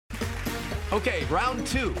Okay, round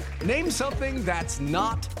two. Name something that's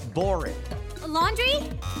not boring. A laundry?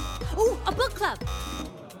 Ooh, a book club.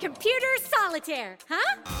 Computer solitaire,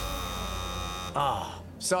 huh? Ah,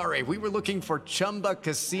 sorry, we were looking for Chumba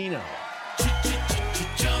Casino.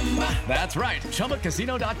 That's right.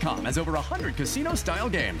 ChumbaCasino.com has over 100 casino-style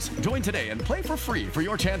games. Join today and play for free for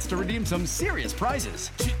your chance to redeem some serious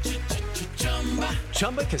prizes.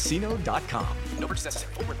 ChumbaCasino.com. No purchase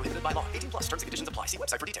necessary. Void where prohibited by law. 18 plus. Terms and conditions apply. See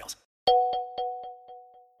website for details.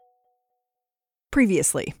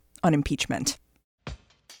 Previously on impeachment.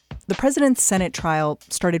 The president's Senate trial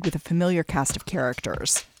started with a familiar cast of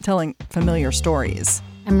characters telling familiar stories.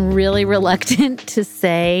 I'm really reluctant to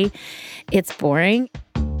say it's boring.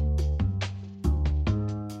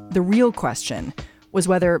 The real question was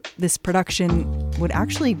whether this production would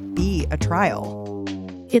actually be a trial.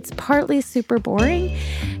 It's partly super boring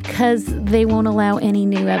because they won't allow any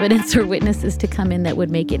new evidence or witnesses to come in that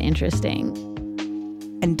would make it interesting.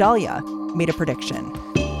 And Dahlia made a prediction.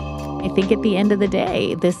 I think at the end of the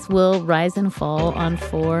day, this will rise and fall on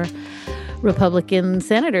 4 Republican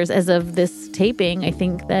senators. As of this taping, I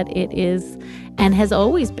think that it is and has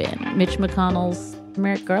always been Mitch McConnell's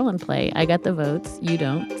Merrick Garland play. I got the votes. You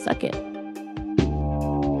don't. Suck it.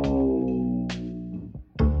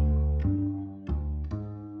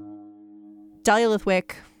 Dahlia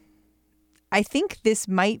Lithwick, I think this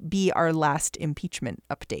might be our last impeachment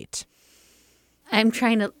update. I'm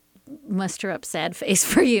trying to muster up sad face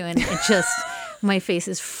for you, and it just my face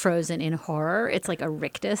is frozen in horror. It's like a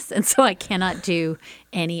rictus, and so I cannot do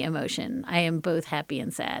any emotion. I am both happy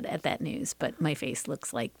and sad at that news, but my face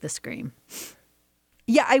looks like the scream.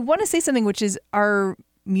 Yeah, I want to say something, which is our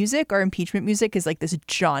music, our impeachment music is like this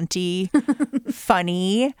jaunty,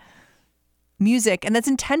 funny music. And that's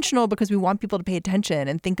intentional because we want people to pay attention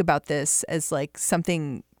and think about this as like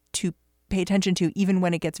something to pay attention to, even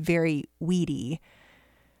when it gets very weedy.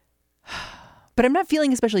 But I'm not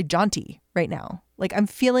feeling especially jaunty right now. Like I'm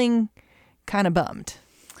feeling kind of bummed.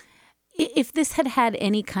 If this had had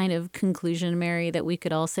any kind of conclusion, Mary, that we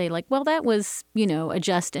could all say like, well, that was, a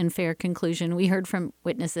just and fair conclusion. We heard from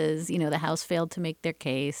witnesses, the House failed to make their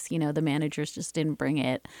case. The managers just didn't bring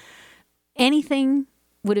it. Anything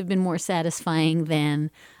would have been more satisfying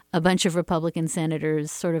than a bunch of Republican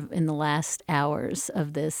senators sort of in the last hours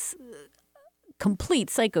of this complete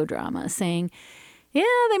psychodrama saying, yeah,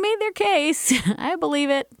 they made their case. I believe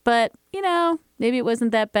it. But, maybe it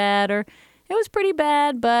wasn't that bad, or it was pretty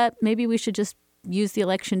bad, but maybe we should just use the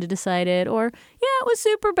election to decide it. Or, yeah, it was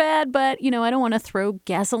super bad, but, I don't want to throw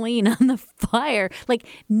gasoline on the fire. Like,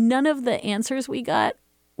 none of the answers we got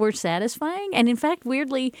were satisfying. And in fact,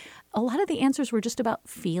 weirdly, a lot of the answers were just about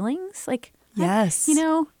feelings. Like, yes.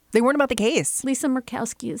 They weren't about the case. Lisa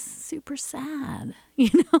Murkowski is super sad.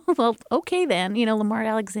 Well, okay then. Lamar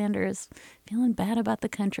Alexander is feeling bad about the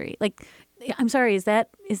country. Like, I'm sorry, is that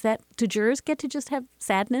do jurors get to just have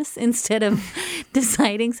sadness instead of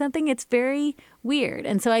deciding something? It's very weird.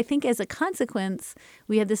 And so I think as a consequence,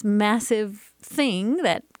 we had this massive thing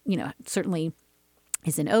that, certainly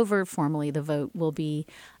isn't over. Formally, the vote will be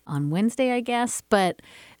on Wednesday, I guess. But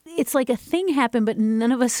it's like a thing happened, but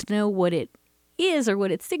none of us know what it is or what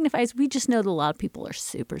it signifies. We just know that a lot of people are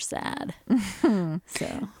super sad.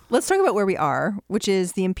 So let's talk about where we are, which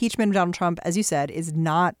is the impeachment of Donald Trump, as you said, is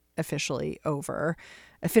not officially over.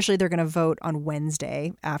 Officially, they're going to vote on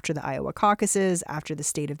Wednesday after the Iowa caucuses, after the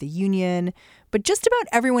State of the Union. But just about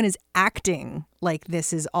everyone is acting like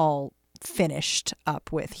this is all finished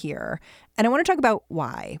up with here. And I want to talk about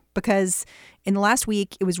why, because in the last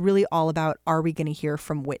week, it was really all about, are we going to hear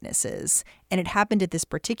from witnesses? And it happened at this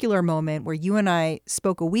particular moment where you and I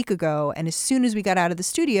spoke a week ago. And as soon as we got out of the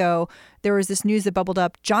studio, there was this news that bubbled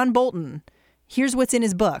up. John Bolton, here's what's in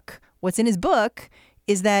his book. What's in his book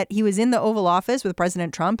is that he was in the Oval Office with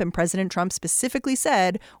President Trump, and President Trump specifically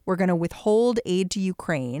said, we're going to withhold aid to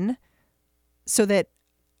Ukraine so that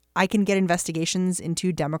I can get investigations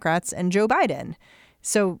into Democrats and Joe Biden.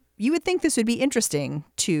 So you would think this would be interesting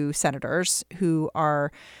to senators who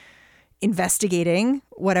are investigating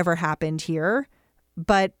whatever happened here.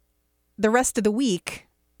 But the rest of the week,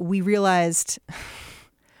 we realized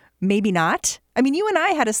maybe not. I mean, you and I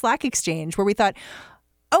had a Slack exchange where we thought,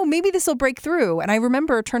 oh, maybe this will break through. And I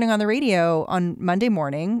remember turning on the radio on Monday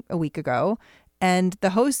morning a week ago, and the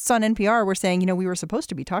hosts on NPR were saying, we were supposed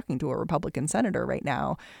to be talking to a Republican senator right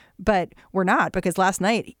now, but we're not, because last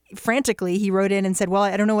night, frantically, he wrote in and said, well,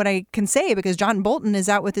 I don't know what I can say because John Bolton is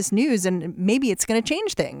out with this news and maybe it's going to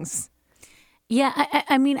change things. Yeah,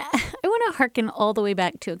 I mean, I want to hearken all the way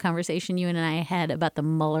back to a conversation you and I had about the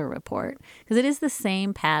Mueller report, because it is the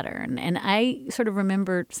same pattern. And I sort of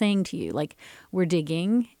remember saying to you, like, we're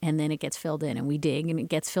digging and then it gets filled in, and we dig and it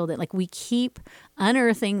gets filled in. Like, we keep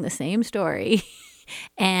unearthing the same story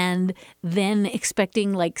and then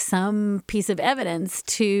expecting like some piece of evidence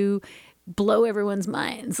to blow everyone's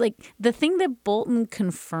minds. Like, the thing that Bolton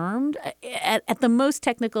confirmed at the most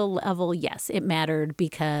technical level, yes, it mattered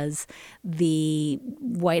because the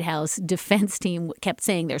White House defense team kept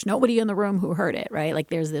saying there's nobody in the room who heard it, right? Like,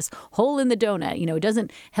 there's this hole in the donut. You know, it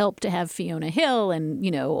doesn't help to have Fiona Hill and,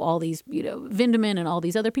 you know, all these, you know, Vindeman and all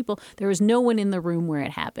these other people. There was no one in the room where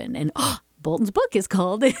it happened. And Bolton's book is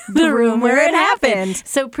called The Room Where It Happened.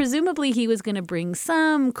 So presumably he was going to bring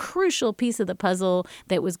some crucial piece of the puzzle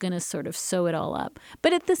that was going to sort of sew it all up.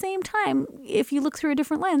 But at the same time, if you look through a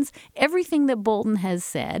different lens, everything that Bolton has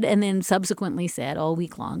said and then subsequently said all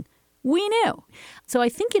week long, we knew. So I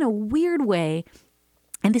think in a weird way,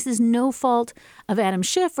 and this is no fault of Adam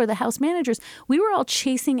Schiff or the House managers, we were all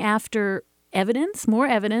chasing after evidence,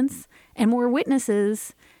 and more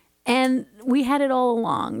witnesses. And we had it all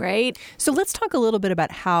along, right? So let's talk a little bit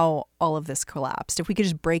about how all of this collapsed. If we could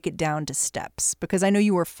just break it down to steps, because I know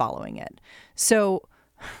you were following it. So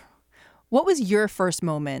what was your first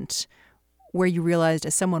moment where you realized,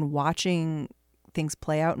 as someone watching things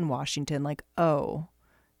play out in Washington, like, oh,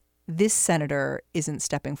 this senator isn't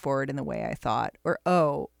stepping forward in the way I thought, or,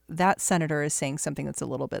 oh, that senator is saying something that's a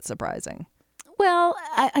little bit surprising? Well,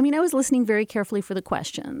 I mean, I was listening very carefully for the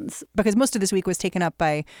questions. Because most of this week was taken up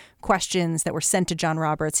by questions that were sent to John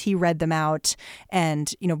Roberts. He read them out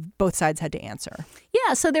and, you know, both sides had to answer.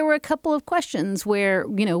 Yeah, so there were a couple of questions where,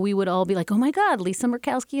 you know, we would all be like, oh, my God, Lisa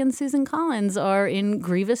Murkowski and Susan Collins are in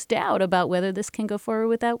grievous doubt about whether this can go forward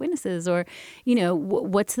without witnesses. Or, you know,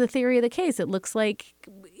 what's the theory of the case? It looks like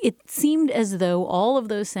it seemed as though all of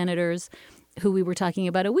those senators who we were talking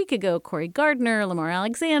about a week ago, Cory Gardner, Lamar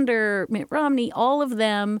Alexander, Mitt Romney, all of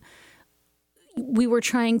them, we were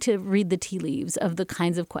trying to read the tea leaves of the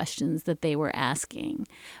kinds of questions that they were asking.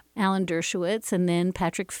 Alan Dershowitz and then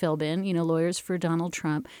Patrick Philbin, you know, lawyers for Donald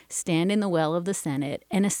Trump, stand in the well of the Senate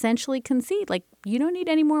and essentially concede, like, you don't need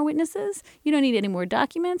any more witnesses. You don't need any more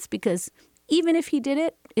documents, because even if he did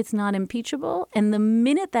it, it's not impeachable. And the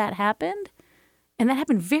minute that happened, and that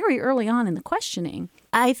happened very early on in the questioning,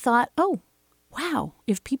 I thought, oh, wow,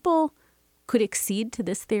 if people could accede to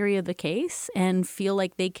this theory of the case and feel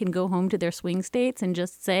like they can go home to their swing states and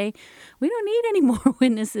just say, we don't need any more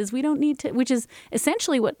witnesses. We don't need to, which is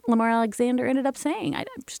essentially what Lamar Alexander ended up saying. I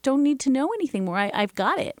just don't need to know anything more. I've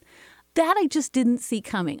got it. That I just didn't see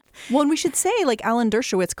coming. Well, and we should say, like, Alan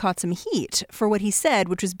Dershowitz caught some heat for what he said,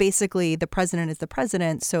 which was basically the president is the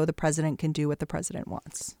president, so the president can do what the president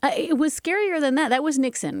wants. It was scarier than that. That was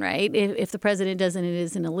Nixon, right? If the president doesn't, it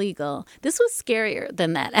isn't illegal. This was scarier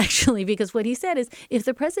than that, actually, because what he said is if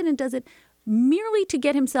the president does it merely to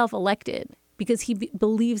get himself elected, because he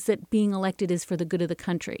believes that being elected is for the good of the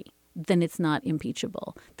country, then it's not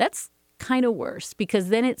impeachable. That's kind of worse, because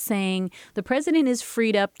then it's saying the president is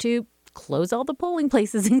freed up to close all the polling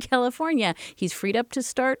places in California. He's freed up to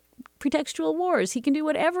start pretextual wars. He can do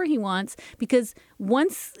whatever he wants, because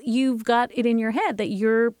once you've got it in your head that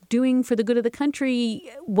you're doing for the good of the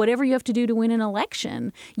country whatever you have to do to win an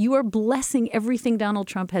election, you are blessing everything Donald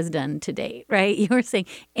Trump has done to date, right? You are saying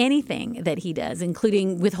anything that he does,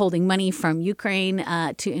 including withholding money from Ukraine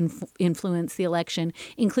to influence the election,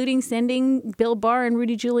 including sending Bill Barr and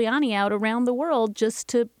Rudy Giuliani out around the world just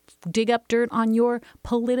to dig up dirt on your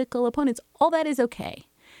political opponents. All that is okay.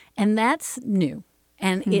 And that's new.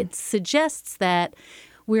 And it suggests that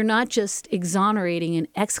we're not just exonerating and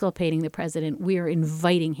exculpating the president. We are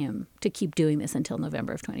inviting him to keep doing this until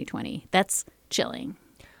November of 2020. That's chilling.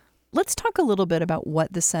 Let's talk a little bit about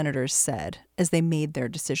what the senators said as they made their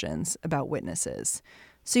decisions about witnesses.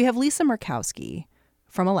 So you have Lisa Murkowski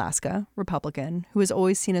from Alaska, Republican, who is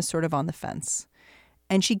always seen as sort of on the fence.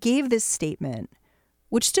 And she gave this statement,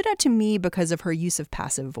 which stood out to me because of her use of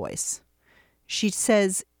passive voice. She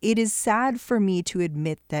says, "It is sad for me to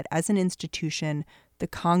admit that as an institution, the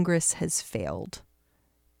Congress has failed."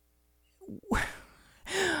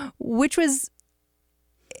 Which was,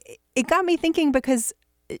 it got me thinking, because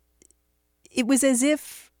it was as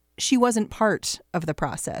if she wasn't part of the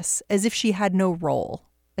process, as if she had no role,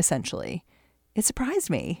 essentially. It surprised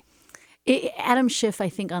me. Adam Schiff, I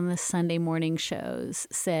think, on the Sunday morning shows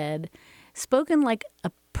said, spoken like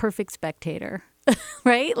a perfect spectator.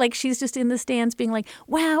 right? Like she's just in the stands being like,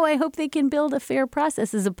 wow, I hope they can build a fair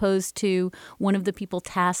process, as opposed to one of the people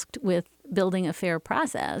tasked with building a fair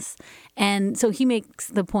process. And so he makes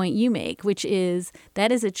the point you make, which is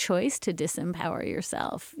that is a choice to disempower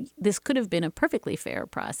yourself. This could have been a perfectly fair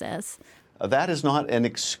process. That is not an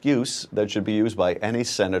excuse that should be used by any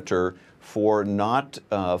senator for not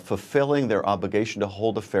fulfilling their obligation to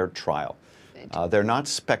hold a fair trial. They're not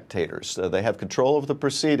spectators. They have control of the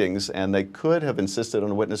proceedings, and they could have insisted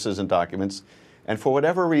on witnesses and documents, and for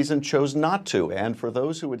whatever reason chose not to. And for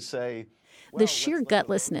those who would say, the sheer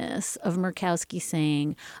gutlessness of Murkowski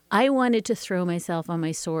saying, I wanted to throw myself on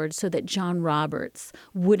my sword so that John Roberts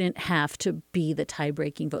wouldn't have to be the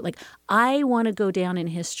tie-breaking vote. Like, I want to go down in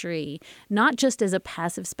history, not just as a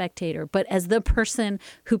passive spectator, but as the person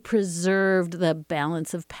who preserved the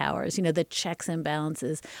balance of powers, you know, the checks and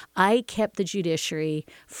balances. I kept the judiciary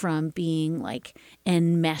from being like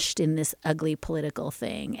enmeshed in this ugly political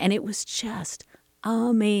thing. And it was just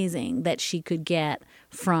amazing that she could get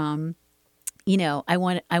from, you know, I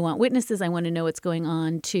want witnesses, I want to know what's going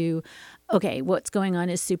on, to, okay, what's going on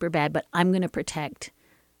is super bad, but I'm going to protect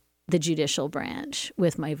the judicial branch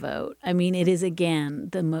with my vote. I mean, it is, again,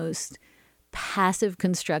 the most passive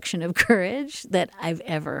construction of courage that I've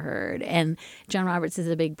ever heard. And John Roberts is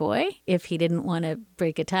a big boy. If he didn't want to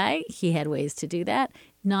break a tie, he had ways to do that.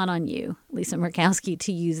 Not on you, Lisa Murkowski,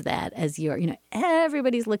 to use that as your, you know,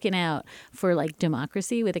 everybody's looking out for like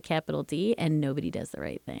democracy with a capital D, and nobody does the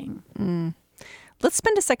right thing. Let's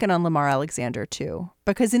spend a second on Lamar Alexander, too,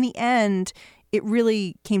 because in the end, it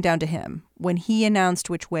really came down to him. When he announced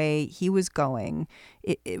which way he was going,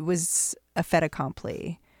 it was a fait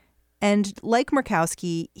accompli. And like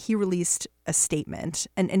Murkowski, he released a statement.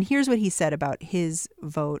 And here's what he said about his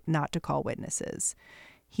vote not to call witnesses.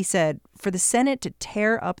 He said, for the Senate to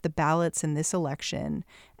tear up the ballots in this election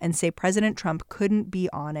and say President Trump couldn't be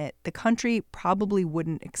on it, the country probably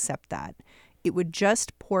wouldn't accept that. It would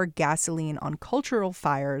just pour gasoline on cultural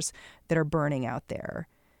fires that are burning out there.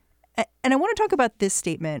 And I want to talk about this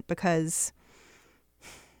statement because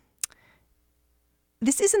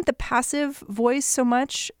this isn't the passive voice so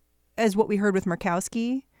much as what we heard with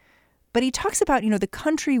Murkowski, but he talks about, you know, the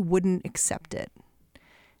country wouldn't accept it.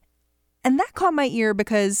 And that caught my ear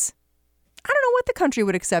because I don't know what the country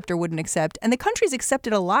would accept or wouldn't accept. And the country's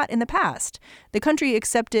accepted a lot in the past. The country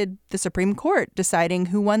accepted the Supreme Court deciding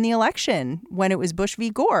who won the election when it was Bush v.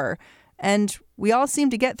 Gore. And we all seem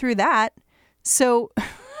to get through that. So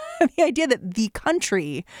the idea that the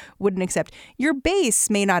country wouldn't accept, your base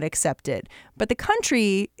may not accept it, but the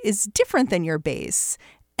country is different than your base.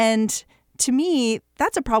 And to me,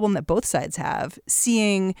 that's a problem that both sides have,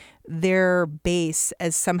 seeing their base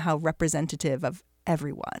as somehow representative of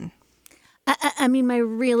everyone. I mean, my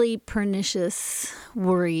really pernicious,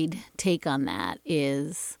 worried take on that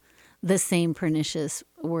is the same pernicious,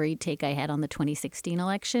 worried take I had on the 2016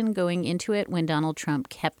 election going into it, when Donald Trump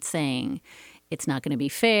kept saying, it's not going to be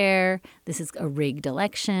fair, this is a rigged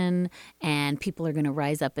election, and people are going to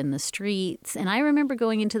rise up in the streets. And I remember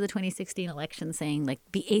going into the 2016 election saying, like,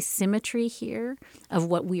 the asymmetry here of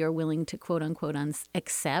what we are willing to, quote unquote,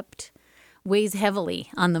 accept weighs heavily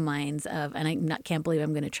on the minds of, and I can't believe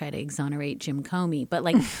I'm going to try to exonerate Jim Comey, but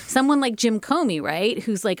like someone like Jim Comey, right,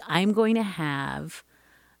 who's like, I'm going to have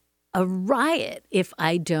a riot if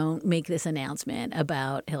I don't make this announcement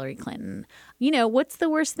about Hillary Clinton. You know, what's the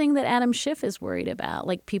worst thing that Adam Schiff is worried about?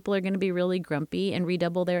 Like, people are going to be really grumpy and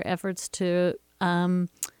redouble their efforts to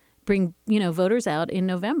bring, you know, voters out in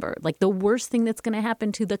November. Like, the worst thing that's going to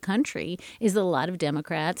happen to the country is a lot of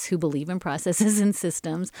Democrats who believe in processes and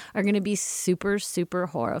systems are going to be super, super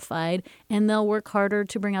horrified, and they'll work harder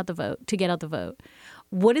to bring out the vote, to get out the vote.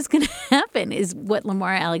 What is going to happen is what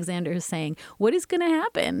Lamar Alexander is saying. What is going to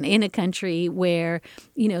happen in a country where,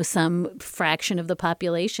 you know, some fraction of the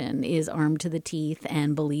population is armed to the teeth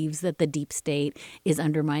and believes that the deep state is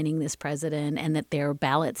undermining this president and that their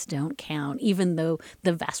ballots don't count, even though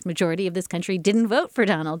the vast majority of this country didn't vote for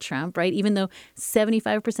Donald Trump, right? Even though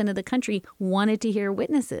 75% of the country wanted to hear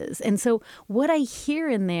witnesses. And so what I hear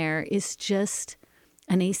in there is just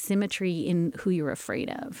an asymmetry in who you're afraid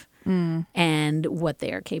of. And what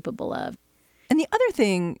they are capable of. And the other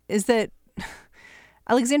thing is that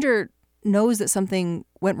Alexander knows that something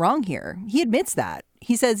went wrong here. He admits that.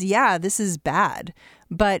 He says, yeah, this is bad,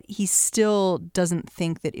 but he still doesn't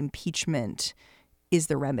think that impeachment is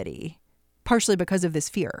the remedy, partially because of this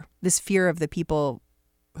fear of the people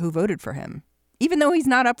who voted for him. Even though he's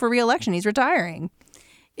not up for re-election, he's retiring.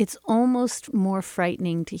 It's almost more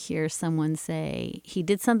frightening to hear someone say he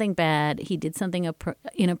did something bad, he did something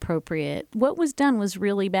inappropriate. What was done was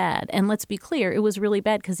really bad. And let's be clear, it was really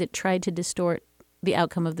bad because it tried to distort the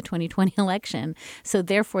outcome of the 2020 election. So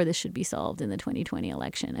therefore, this should be solved in the 2020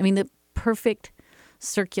 election. I mean, the perfect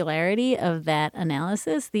circularity of that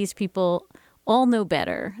analysis, these people all know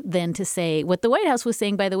better than to say what the White House was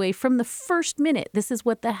saying, by the way, from the first minute. This is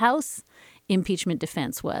what the House impeachment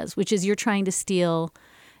defense was, which is you're trying to steal,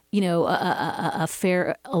 a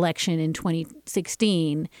fair election in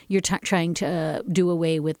 2016. You're trying to do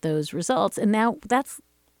away with those results. And now that's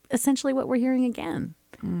essentially what we're hearing again.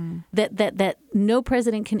 That no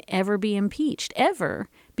president can ever be impeached, ever,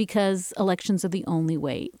 because elections are the only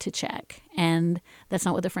way to check. And that's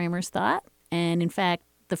not what the framers thought. And in fact,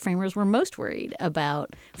 the framers were most worried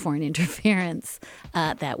about foreign interference.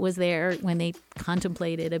 That was there when they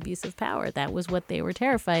contemplated abuse of power. That was what they were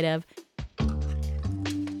terrified of.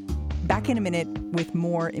 Back in a minute with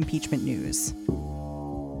more impeachment news.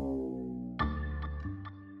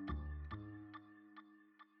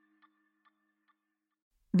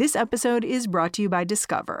 This episode is brought to you by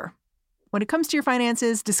Discover. When it comes to your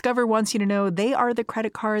finances, Discover wants you to know they are the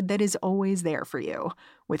credit card that is always there for you.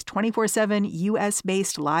 With 24/7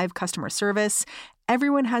 U.S.-based live customer service,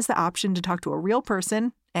 everyone has the option to talk to a real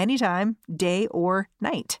person anytime, day or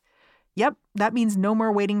night. Yep, that means no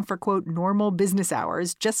more waiting for, quote, normal business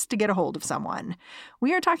hours just to get a hold of someone.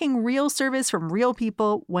 We are talking real service from real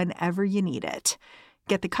people whenever you need it.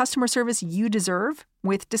 Get the customer service you deserve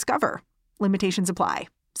with Discover. Limitations apply.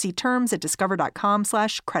 See terms at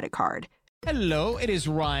discover.com/creditcard. Hello, it is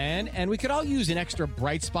Ryan, and we could all use an extra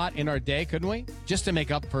bright spot in our day, couldn't we? Just to make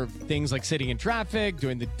up for things like sitting in traffic,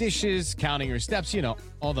 doing the dishes, counting your steps,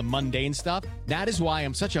 all the mundane stuff. That is why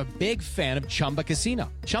I'm such a big fan of Chumba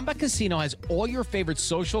Casino. Chumba Casino has all your favorite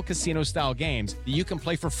social casino-style games that you can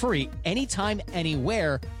play for free anytime,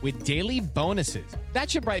 anywhere with daily bonuses. That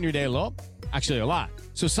should brighten your day a little. Actually, a lot.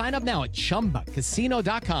 So sign up now at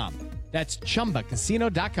ChumbaCasino.com. That's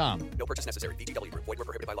ChumbaCasino.com. No purchase necessary. VGW Group. Void where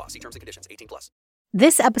prohibited by law. See terms and conditions. 18+.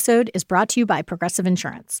 This episode is brought to you by Progressive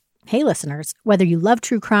Insurance. Hey, listeners, whether you love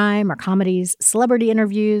true crime or comedies, celebrity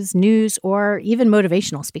interviews, news, or even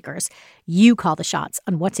motivational speakers, you call the shots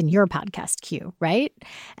on what's in your podcast queue, right?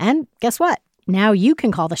 And guess what? Now you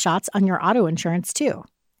can call the shots on your auto insurance, too.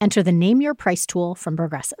 Enter the Name Your Price tool from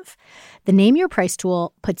Progressive. The Name Your Price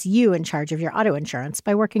tool puts you in charge of your auto insurance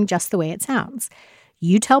by working just the way it sounds.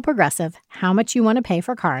 You tell Progressive how much you want to pay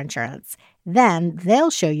for car insurance. Then they'll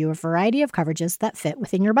show you a variety of coverages that fit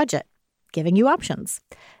within your budget, giving you options.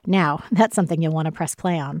 Now, that's something you'll want to press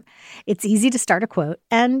play on. It's easy to start a quote,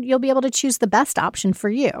 and you'll be able to choose the best option for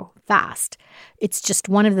you fast. It's just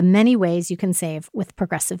one of the many ways you can save with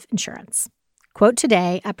Progressive Insurance. Quote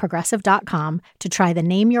today at Progressive.com to try the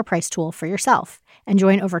Name Your Price tool for yourself and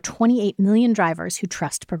join over 28 million drivers who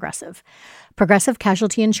trust Progressive. Progressive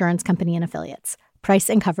Casualty Insurance Company and Affiliates.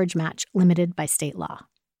 Price and coverage match limited by state law.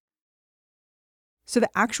 So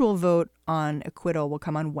the actual vote on acquittal will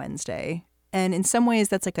come on Wednesday. And in some ways,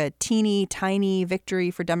 that's like a teeny tiny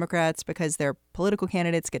victory for Democrats because their political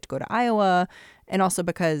candidates get to go to Iowa, and also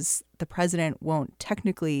because the president won't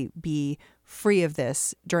technically be free of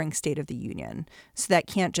this during State of the Union. So that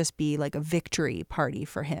can't just be like a victory party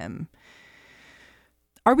for him.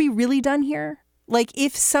 Are we really done here? Like,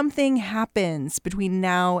 if something happens between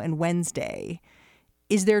now and Wednesday,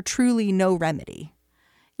 is there truly no remedy?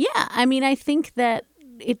 Yeah, I mean, I think that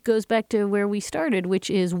it goes back to where we started, which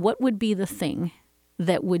is what would be the thing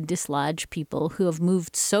that would dislodge people who have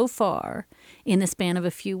moved so far in the span of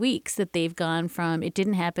a few weeks that they've gone from it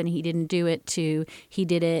didn't happen, he didn't do it, to he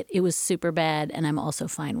did it, it was super bad, and I'm also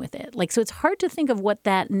fine with it. Like, so it's hard to think of what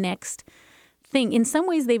that next thing. In some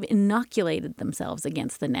ways, they've inoculated themselves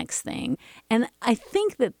against the next thing. And I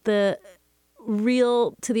think that the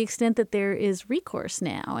real, to the extent that there is recourse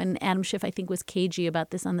now, and Adam Schiff, I think, was cagey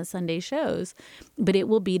about this on the Sunday shows, but it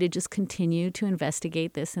will be to just continue to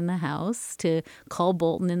investigate this in the House, to call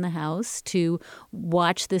Bolton in the House, to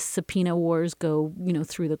watch this subpoena wars go,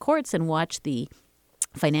 through the courts, and watch the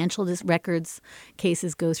financial records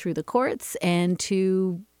cases go through the courts, and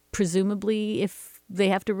to presumably, if they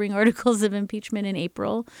have to bring articles of impeachment in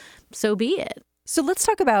April, so be it. So let's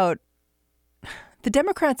talk about the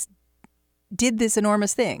Democrats did this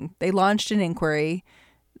enormous thing. They launched an inquiry.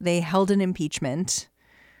 They held an impeachment.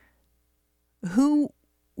 Who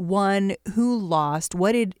won? Who lost?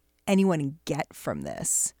 What did anyone get from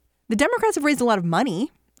this? The Democrats have raised a lot of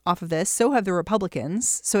money off of this. So have the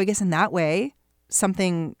Republicans. So I guess in that way,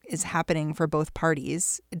 something is happening for both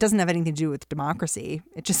parties. It doesn't have anything to do with democracy.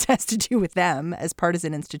 It just has to do with them as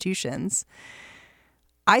partisan institutions.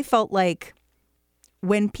 I felt like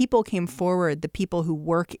when people came forward, the people who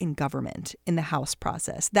work in government in the House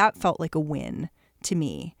process, that felt like a win to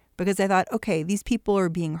me, because I thought, okay, these people are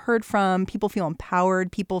being heard from. People feel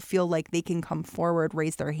empowered. People feel like they can come forward,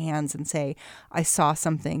 raise their hands and say, I saw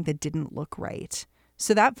something that didn't look right.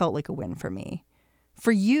 So that felt like a win for me.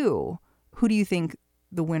 For you, who do you think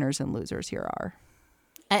the winners and losers here are?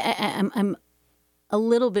 I'm a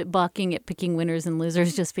little bit balking at picking winners and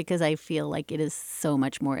losers just because I feel like it is so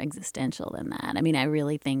much more existential than that. I mean, I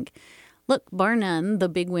really think, look, bar none, the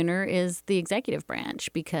big winner is the executive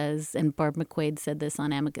branch because, and Barb McQuaid said this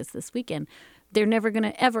on Amicus this weekend, they're never going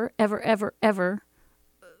to ever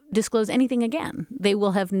disclose anything again. They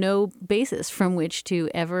will have no basis from which to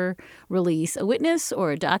ever release a witness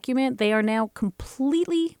or a document. They are now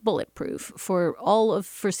completely bulletproof for all of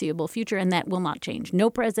foreseeable future, and that will not change. No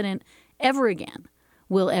president ever again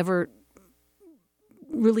will ever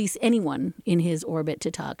release anyone in his orbit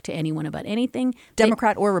to talk to anyone about anything.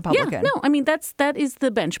 Democrat or Republican. Yeah, no, I mean, that is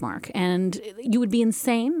the benchmark. And you would be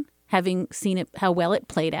insane, having seen it, how well it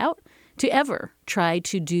played out, to ever try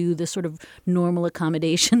to do the sort of normal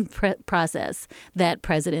accommodation process that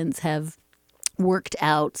presidents have worked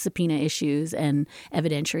out, subpoena issues and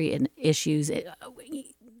evidentiary issues.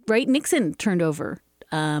 Right? Nixon turned over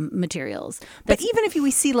materials. But even if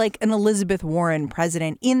we see like an Elizabeth Warren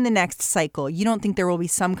president in the next cycle, you don't think there will be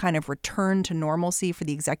some kind of return to normalcy for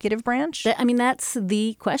the executive branch? I mean, that's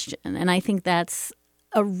the question. And I think that's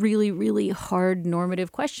a really, really hard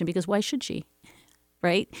normative question because why should she?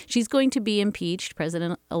 Right? She's going to be impeached,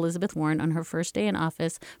 President Elizabeth Warren, on her first day in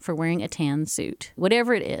office for wearing a tan suit,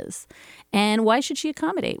 whatever it is. And why should she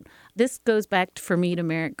accommodate? This goes back for me to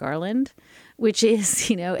Merrick Garland, which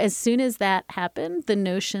is, as soon as that happened, the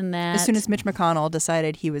notion that... As soon as Mitch McConnell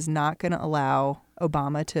decided he was not going to allow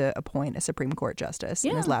Obama to appoint a Supreme Court justice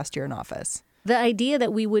in his last year in office. The idea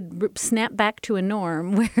that we would snap back to a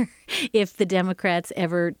norm where if the Democrats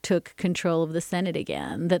ever took control of the Senate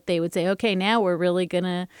again, that they would say, okay, now we're really going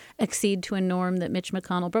to accede to a norm that Mitch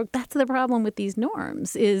McConnell broke. That's the problem with these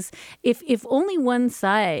norms is if only one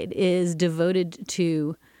side is devoted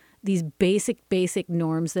to these basic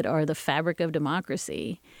norms that are the fabric of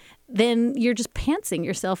democracy, then you're just pantsing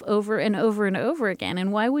yourself over and over and over again.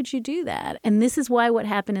 And why would you do that? And this is why what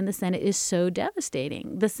happened in the Senate is so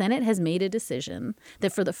devastating. The Senate has made a decision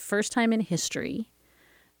that for the first time in history,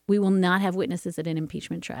 we will not have witnesses at an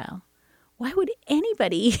impeachment trial. Why would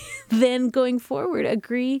anybody then going forward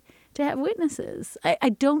agree to have witnesses? I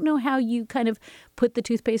don't know how you kind of put the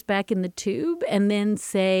toothpaste back in the tube and then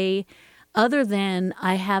say, other than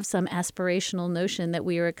I have some aspirational notion that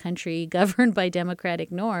we are a country governed by democratic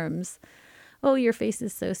norms. Oh, your face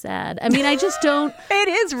is so sad. I mean, I just don't. It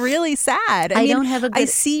is really sad. I don't have a good. I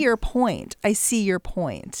see your point. I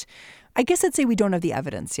guess I'd say we don't have the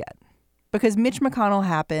evidence yet because Mitch McConnell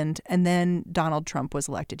happened and then Donald Trump was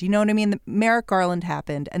elected. You know what I mean? Merrick Garland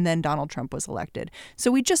happened and then Donald Trump was elected.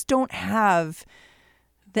 So we just don't have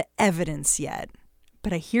the evidence yet.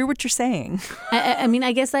 But I hear what you're saying. I mean,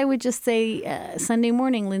 I guess I would just say Sunday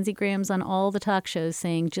morning, Lindsey Graham's on all the talk shows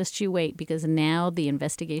saying, just you wait, because now the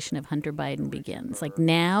investigation of Hunter Biden begins. Like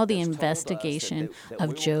now the investigation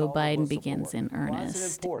of Joe Biden begins in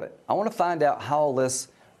earnest. I want to find out how all this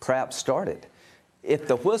crap started. If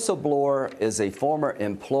the whistleblower is a former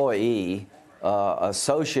employee,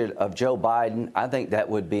 associate of Joe Biden, I think that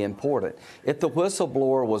would be important. If the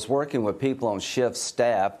whistleblower was working with people on Schiff's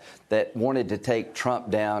staff that wanted to take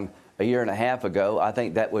Trump down a year and a half ago, I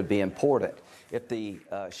think that would be important. If the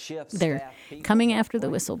Schiff They're coming after the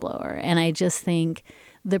whistleblower, and I just think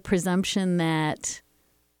the presumption that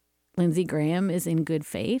Lindsey Graham is in good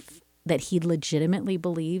faith, that he legitimately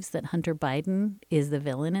believes that Hunter Biden is the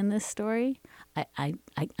villain in this story, I'm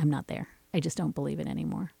not there. I just don't believe it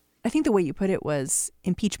anymore. I think the way you put it was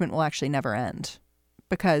impeachment will actually never end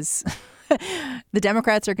because the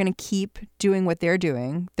Democrats are going to keep doing what they're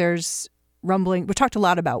doing. There's rumbling. We talked a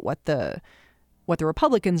lot about what the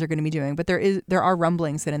Republicans are going to be doing, but there are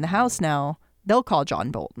rumblings that in the House now they'll call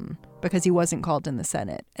John Bolton because he wasn't called in the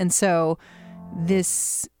Senate. And so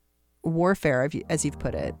this warfare, as you've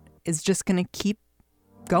put it, is just going to keep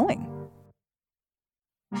going.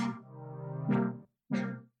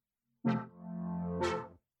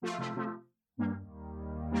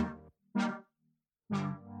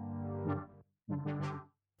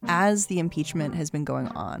 As the impeachment has been going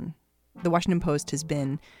on, the Washington Post has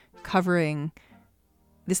been covering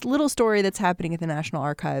this little story that's happening at the National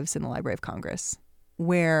Archives in the Library of Congress,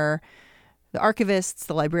 where the archivists,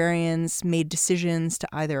 the librarians made decisions to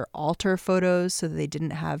either alter photos so that they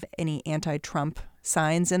didn't have any anti-Trump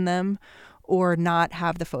signs in them or not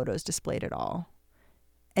have the photos displayed at all.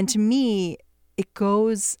 And to me, it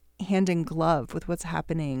goes hand in glove with what's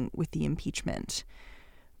happening with the impeachment.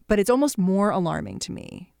 But it's almost more alarming to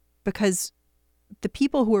me because the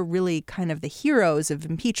people who are really kind of the heroes of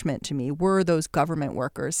impeachment to me were those government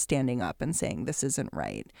workers standing up and saying this isn't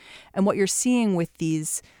right. And what you're seeing with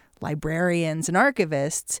these librarians and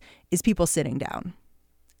archivists is people sitting down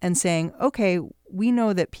and saying, okay, we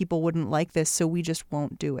know that people wouldn't like this, so we just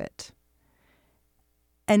won't do it.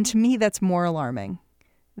 And to me, that's more alarming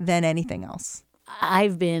than anything else.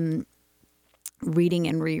 I've been reading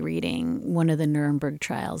and rereading one of the Nuremberg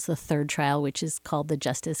trials, the third trial, which is called the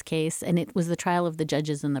Justice Case. And it was the trial of the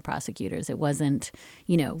judges and the prosecutors. It wasn't,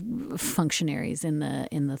 functionaries in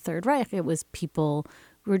the Third Reich. It was people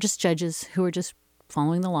who were just judges who were just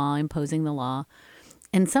following the law, imposing the law.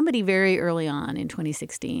 And somebody very early on in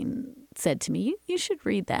 2016 said to me, you should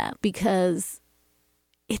read that because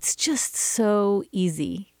it's just so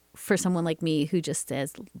easy for someone like me who just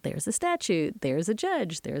says, there's a statute, there's a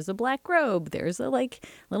judge, there's a black robe, there's a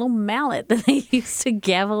little mallet that they use to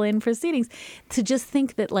gavel in proceedings, to just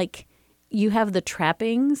think that you have the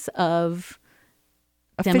trappings of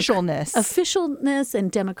officialness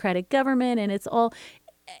and democratic government, and it's all,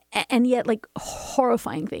 and yet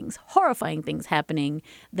horrifying things happening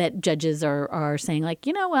that judges are saying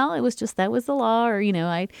well, it was just, that was the law, or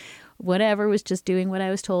I was just doing what I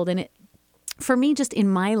was told. And it, for me, just in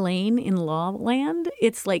my lane in law land,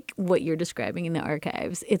 it's like what you're describing in the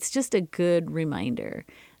archives. It's just a good reminder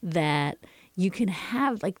that you can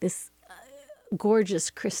have this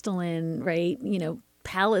gorgeous crystalline, right,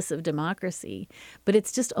 palace of democracy, but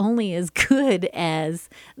it's just only as good as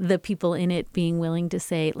the people in it being willing to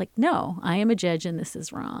say, no, I am a judge and this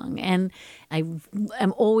is wrong. And I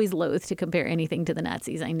am always loath to compare anything to the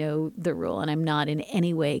Nazis. I know the rule and I'm not in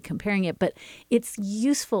any way comparing it, but it's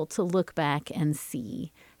useful to look back and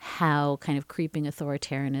see how kind of creeping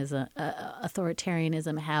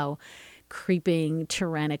authoritarianism, how creeping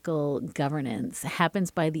tyrannical governance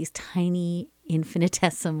happens by these tiny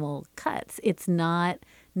infinitesimal cuts. It's not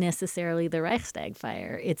necessarily the Reichstag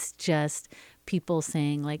fire. It's just people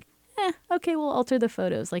saying okay, we'll alter the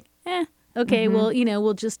photos. Okay, well,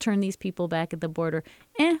 we'll just turn these people back at the border.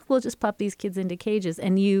 We'll just pop these kids into cages.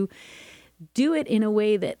 And you do it in a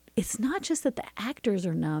way that it's not just that the actors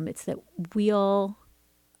are numb. It's that we all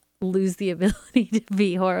lose the ability to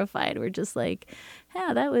be horrified. We're just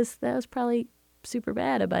that was probably super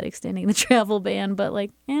bad about extending the travel ban, but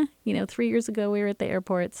 3 years ago we were at the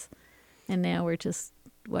airports and now we're just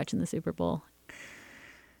watching the Super Bowl.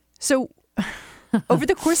 So over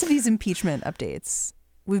the course of these impeachment updates,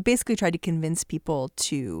 we've basically tried to convince people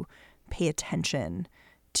to pay attention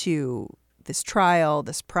to this trial,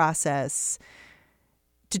 this process,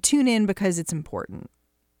 to tune in because it's important.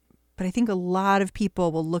 But I think a lot of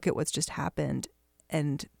people will look at what's just happened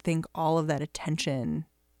and think all of that attention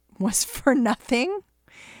was for nothing.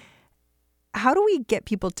 How do we get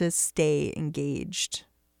people to stay engaged?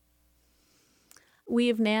 We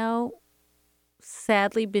have now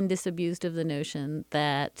sadly been disabused of the notion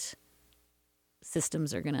that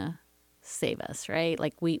systems are going to save us, right?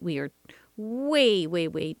 We are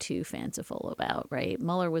way too fanciful about, right?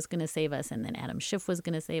 Mueller was going to save us, and then Adam Schiff was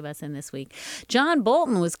going to save us, and this week John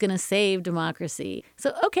Bolton was going to save democracy.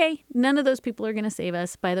 So, okay, none of those people are going to save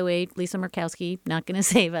us. By the way, Lisa Murkowski, not going to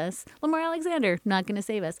save us. Lamar Alexander, not going to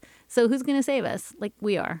save us. So who's going to save us?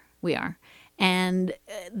 We are. And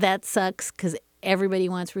that sucks because everybody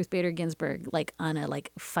wants Ruth Bader Ginsburg on a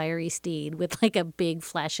fiery steed with a big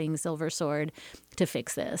flashing silver sword to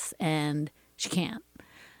fix this. And she can't.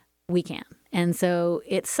 We can. And so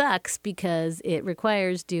it sucks because it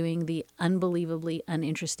requires doing the unbelievably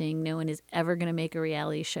uninteresting. No one is ever going to make a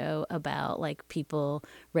reality show about people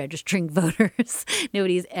registering voters.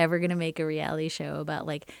 Nobody's ever going to make a reality show about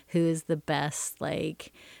who is the best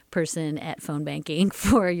person at phone banking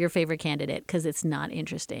for your favorite candidate, because it's not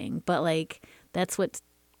interesting. But that's what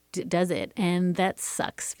does it. And that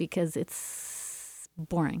sucks because it's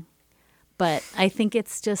boring. But I think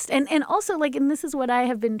it's just, and also and this is what I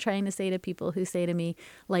have been trying to say to people who say to me,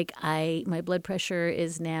 my blood pressure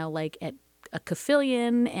is now at a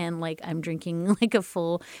kafillion, and I'm drinking a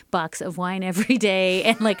full box of wine every day,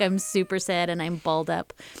 and I'm super sad and I'm balled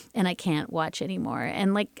up and I can't watch anymore.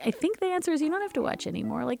 And I think the answer is you don't have to watch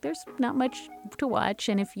anymore. There's not much to watch,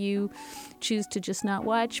 and if you choose to just not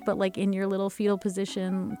watch, but in your little fetal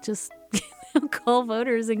position, just call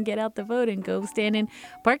voters and get out the vote and go stand in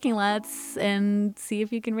parking lots and see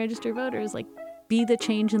if you can register voters. Be the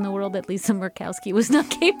change in the world that Lisa Murkowski was not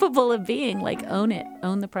capable of being. Own it.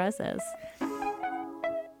 Own the process.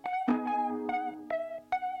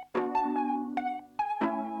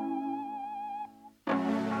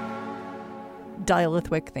 Dahlia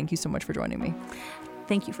Lithwick, thank you so much for joining me.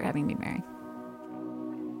 Thank you for having me, Mary.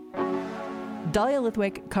 Dahlia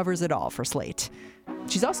Lithwick covers it all for Slate.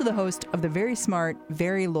 She's also the host of the very smart,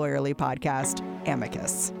 very lawyerly podcast,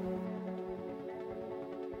 Amicus.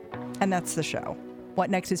 And that's the show. What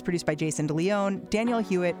Next is produced by Jason DeLeon, Danielle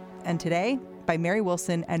Hewitt, and today by Mary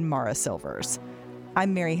Wilson and Mara Silvers.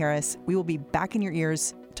 I'm Mary Harris. We will be back in your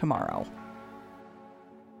ears tomorrow.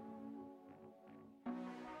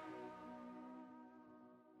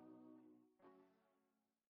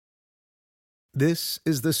 This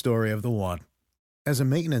is the story of the one. As a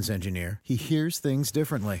maintenance engineer, he hears things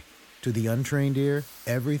differently. To the untrained ear,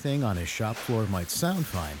 everything on his shop floor might sound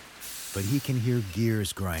fine, but he can hear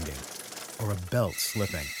gears grinding or a belt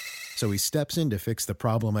slipping. So he steps in to fix the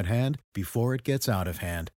problem at hand before it gets out of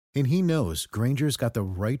hand. And he knows Grainger's got the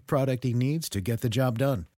right product he needs to get the job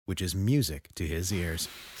done, which is music to his ears.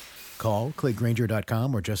 Call, click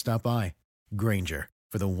Grainger.com, or just stop by. Grainger,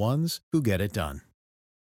 for the ones who get it done.